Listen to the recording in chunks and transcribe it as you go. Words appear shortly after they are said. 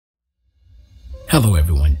Hello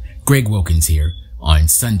everyone, Greg Wilkins here on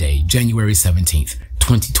Sunday, January 17th,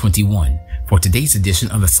 2021 for today's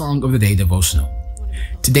edition of the Song of the Day devotional.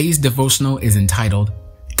 Today's devotional is entitled,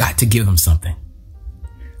 Got to Give Them Something.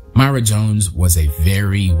 Myra Jones was a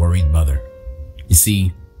very worried mother. You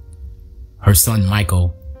see, her son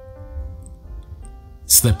Michael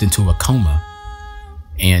slipped into a coma,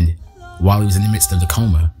 and while he was in the midst of the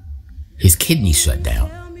coma, his kidney shut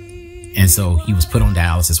down. And so he was put on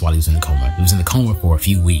dialysis while he was in the coma. He was in the coma for a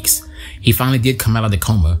few weeks. He finally did come out of the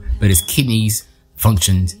coma, but his kidneys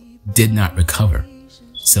functions did not recover.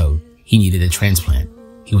 So he needed a transplant.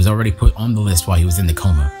 He was already put on the list while he was in the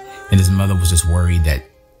coma. And his mother was just worried that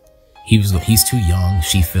he's too young,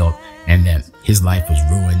 she felt, and that his life was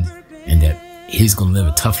ruined and that he's going to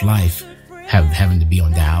live a tough life having to be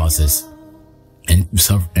on dialysis and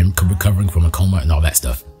recovering from a coma and all that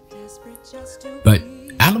stuff. But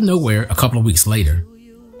out of nowhere, a couple of weeks later,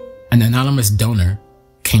 an anonymous donor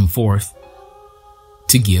came forth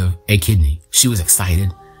to give a kidney. She was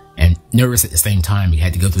excited and nervous at the same time. He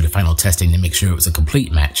had to go through the final testing to make sure it was a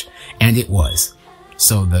complete match, and it was.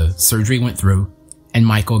 So the surgery went through, and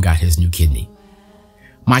Michael got his new kidney.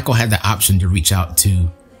 Michael had the option to reach out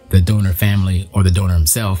to the donor family or the donor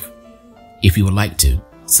himself if he would like to.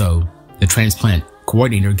 So the transplant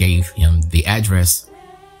coordinator gave him the address,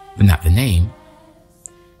 but not the name,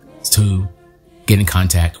 to get in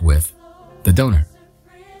contact with the donor.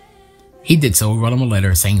 He did so, wrote him a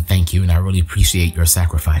letter saying thank you and I really appreciate your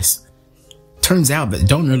sacrifice. Turns out that the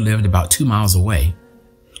donor lived about 2 miles away,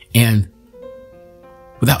 and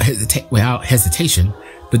without hesitation,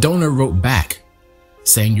 the donor wrote back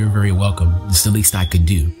saying, "You're very welcome. It's the least I could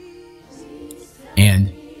do."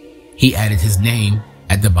 And he added his name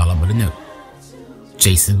at the bottom of the note,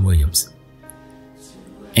 Jason Williams.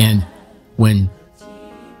 And when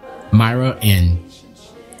Myra and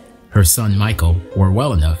her son Michael were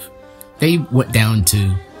well enough, they went down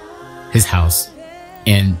to his house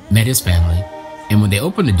and met his family. And when they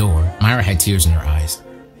opened the door, Myra had tears in her eyes.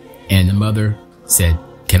 And the mother said,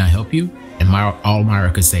 "Can I help you?" And all Myra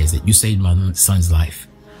could say is that, "You saved my son's life.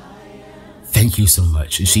 Thank you so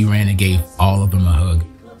much." And she ran and gave all of them a hug.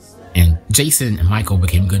 And Jason and Michael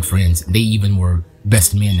became good friends. They even were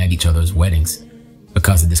best men at each other's weddings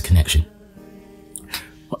because of this connection.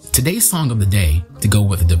 Today's song of the day, to go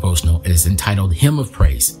with the devotional, is entitled Hymn of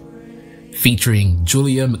Praise, featuring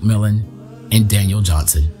Julia McMillan and Daniel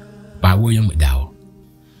Johnson by William McDowell.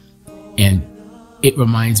 And it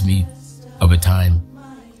reminds me of a time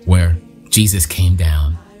where Jesus came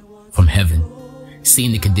down from heaven,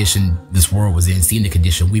 seeing the condition this world was in, seeing the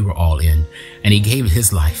condition we were all in, and he gave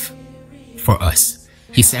his life for us.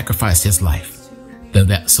 He sacrificed his life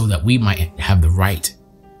so that we might have the right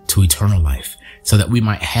to eternal life, so that we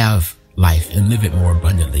might have life and live it more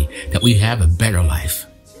abundantly, that we have a better life.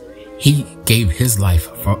 He gave his life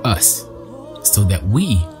for us so that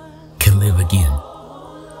we can live again.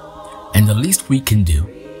 And the least we can do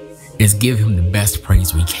is give him the best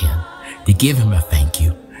praise we can, to give him a thank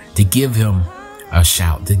you, to give him a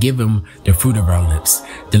shout, to give him the fruit of our lips,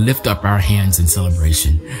 to lift up our hands in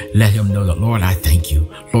celebration. Let him know that, Lord, I thank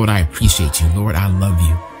you. Lord, I appreciate you. Lord, I love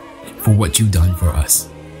you for what you've done for us.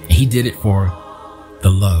 And he did it for the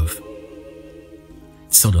love.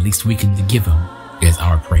 So the least we can give him is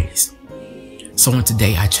our praise. So on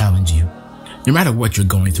today, I challenge you, no matter what you're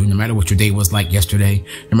going through, no matter what your day was like yesterday,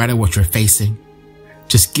 no matter what you're facing,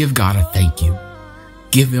 just give God a thank you.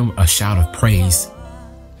 Give him a shout of praise,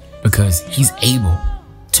 because he's able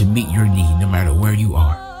to meet your need no matter where you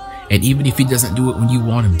are. And even if he doesn't do it when you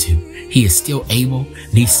want him to, he is still able,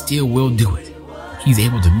 and he still will do it. He's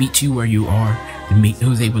able to meet you where you are,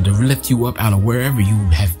 who's able to lift you up out of wherever you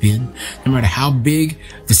have been, no matter how big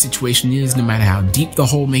the situation is, no matter how deep the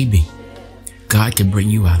hole may be. God can bring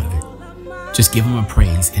you out of it. Just give him a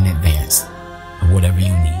praise in advance of whatever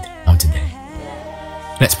you need on today.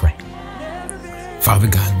 Let's pray. Father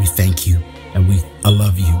God, we thank you and we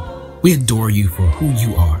love you. We adore you for who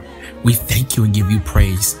you are. We thank you and give you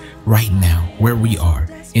praise right now, where we are,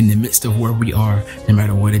 in the midst of where we are, no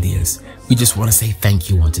matter what it is. We just want to say thank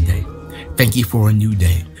you on today. Thank you for a new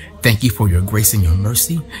day. Thank you for your grace and your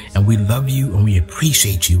mercy. And we love you and we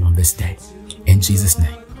appreciate you on this day. In Jesus'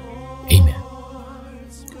 name, amen.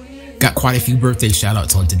 Got quite a few birthday shout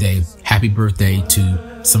outs on today. Happy birthday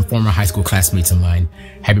to some former high school classmates of mine.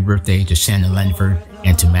 Happy birthday to Shannon Lanford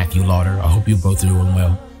and to Matthew Lauder. I hope you both are doing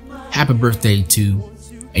well. Happy birthday to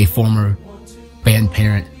a former band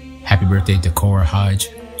parent. Happy birthday to Cora Hodge.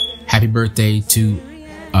 Happy birthday to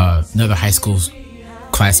another high school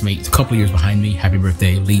classmate, a couple years behind me. Happy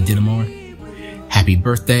birthday, Lee Dinamore. Happy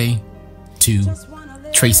birthday to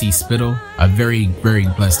Tracy Spittle, a very, very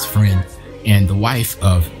blessed friend, and the wife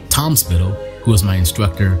of Tom Spittle, who was my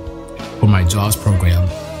instructor for my JAWS program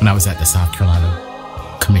when I was at the South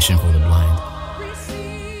Carolina Commission for the Blind.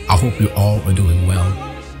 I hope you all are doing well.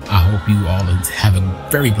 I hope you all have a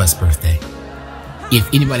very blessed birthday. If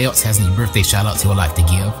anybody else has any birthday shout outs you would like to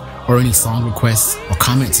give, or any song requests or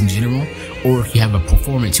comments in general, or if you have a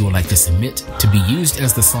performance you would like to submit to be used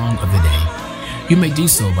as the song of the day, you may do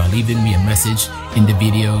so by leaving me a message in the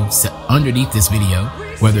video underneath this video,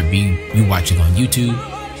 whether it be you watching on YouTube,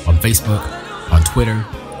 on Facebook, on Twitter,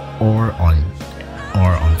 or on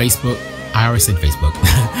Facebook. I already said Facebook,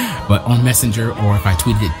 but on Messenger, or if I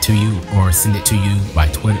tweeted it to you or send it to you by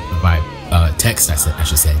Twitter, by text, I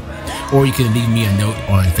should say. Or you can leave me a note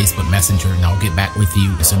on Facebook Messenger and I'll get back with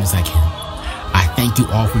you as soon as I can. I thank you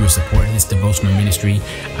all for your support in this devotional ministry.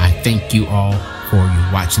 I thank you all for your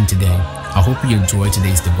watching today. I hope you enjoyed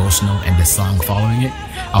today's devotional and the song following it.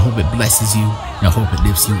 I hope it blesses you, and I hope it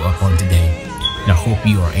lifts you up on today. And I hope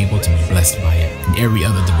you are able to be blessed by it and every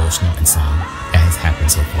other devotional and song that has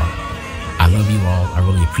happened so far. I love you all. I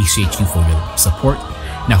really appreciate you for your support.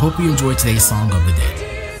 And I hope you enjoyed today's song of the day,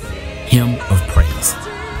 Hymn of Praise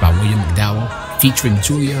by William McDowell, featuring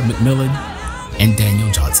Julia McMillan and Daniel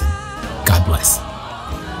Johnson. God bless.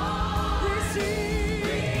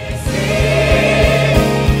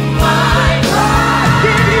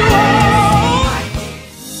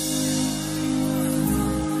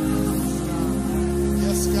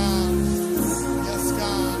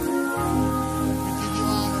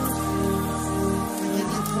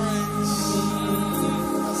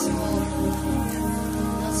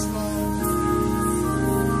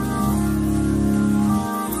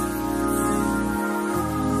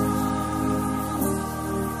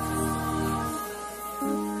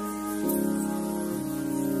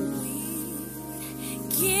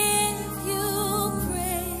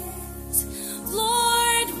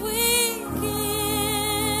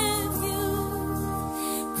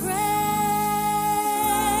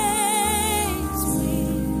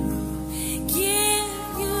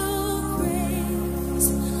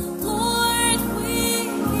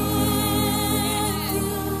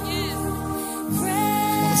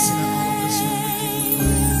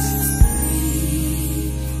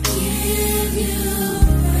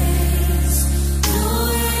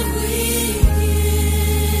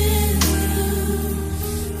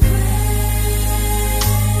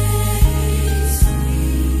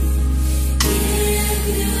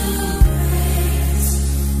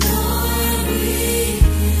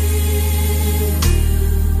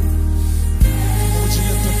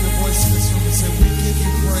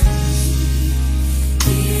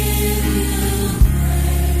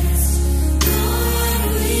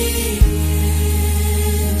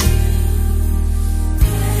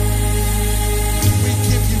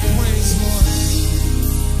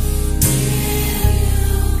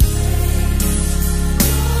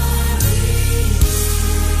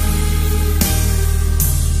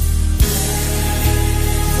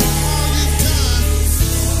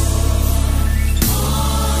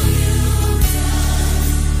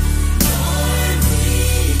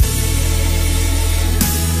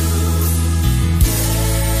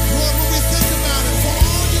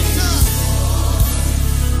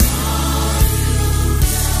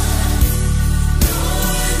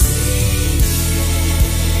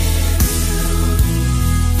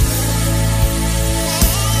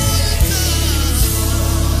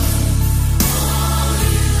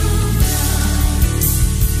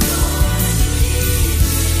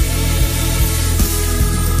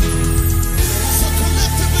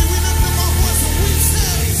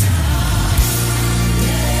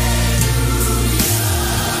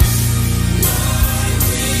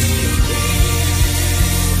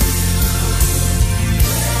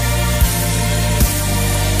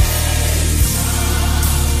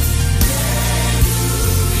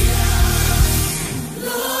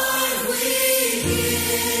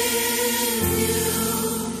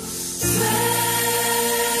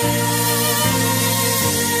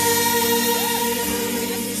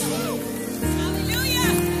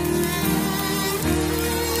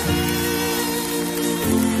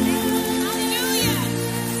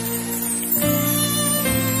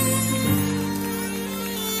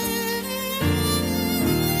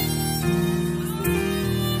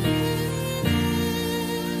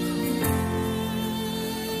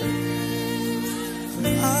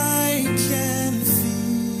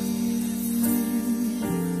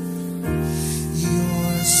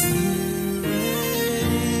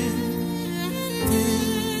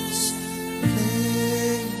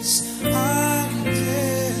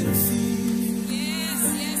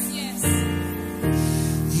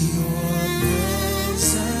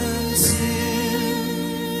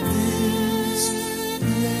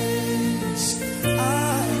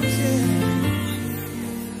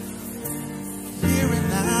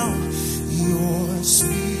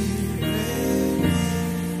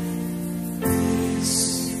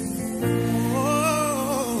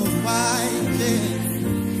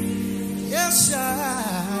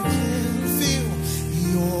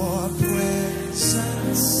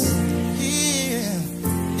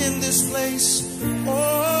 presence.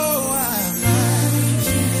 Oh,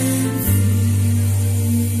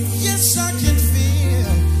 yes, I can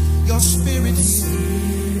feel your spirit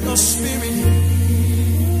here. Your spirit here.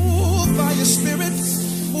 Move by your spirit.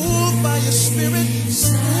 Move by your spirit.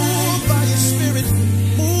 Move by your spirit.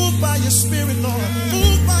 Move by your spirit, Lord.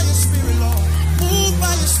 Move by your spirit, Lord. Move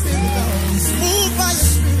by your spirit, Lord. Move by your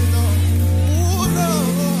spirit, Lord. Move, Lord.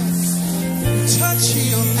 Touch,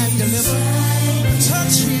 heal, and deliver.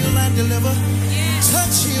 Touch, heal, and deliver.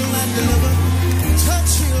 Touch, heal, and deliver.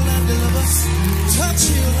 Touch, heal, and deliver. Touch,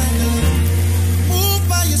 heal, and deliver. Move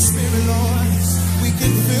by your spirit, Lord. We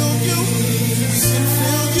can feel you. We can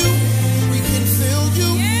feel you. We can feel you.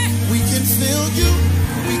 We can feel you.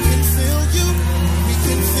 We can feel you. We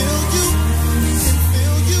can feel you. We can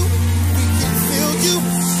feel you. We can feel you.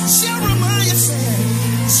 Jeremiah said.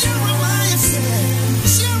 Jeremiah said.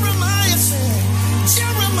 Jeremiah said.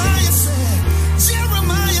 Jeremiah said.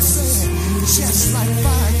 Jeremiah said. Just like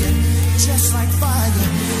fire. Just like fire.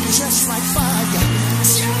 Just like fire.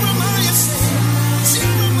 Jeremiah said.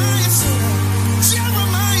 Jeremiah said.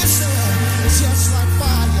 Jeremiah said. Just like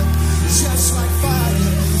fire. Just like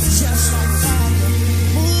fire. Just like fire.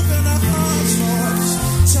 Move in our hearts, Lord.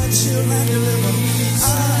 Touch, heal, and deliver. I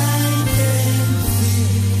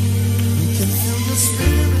can feel your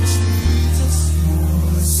spirit, Jesus.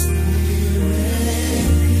 We can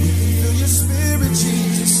feel your spirit,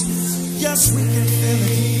 Jesus. Yes, we can feel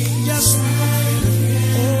it. Yes, we can feel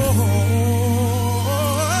it. Oh,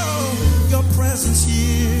 your presence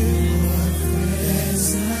here. Your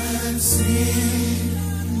presence here.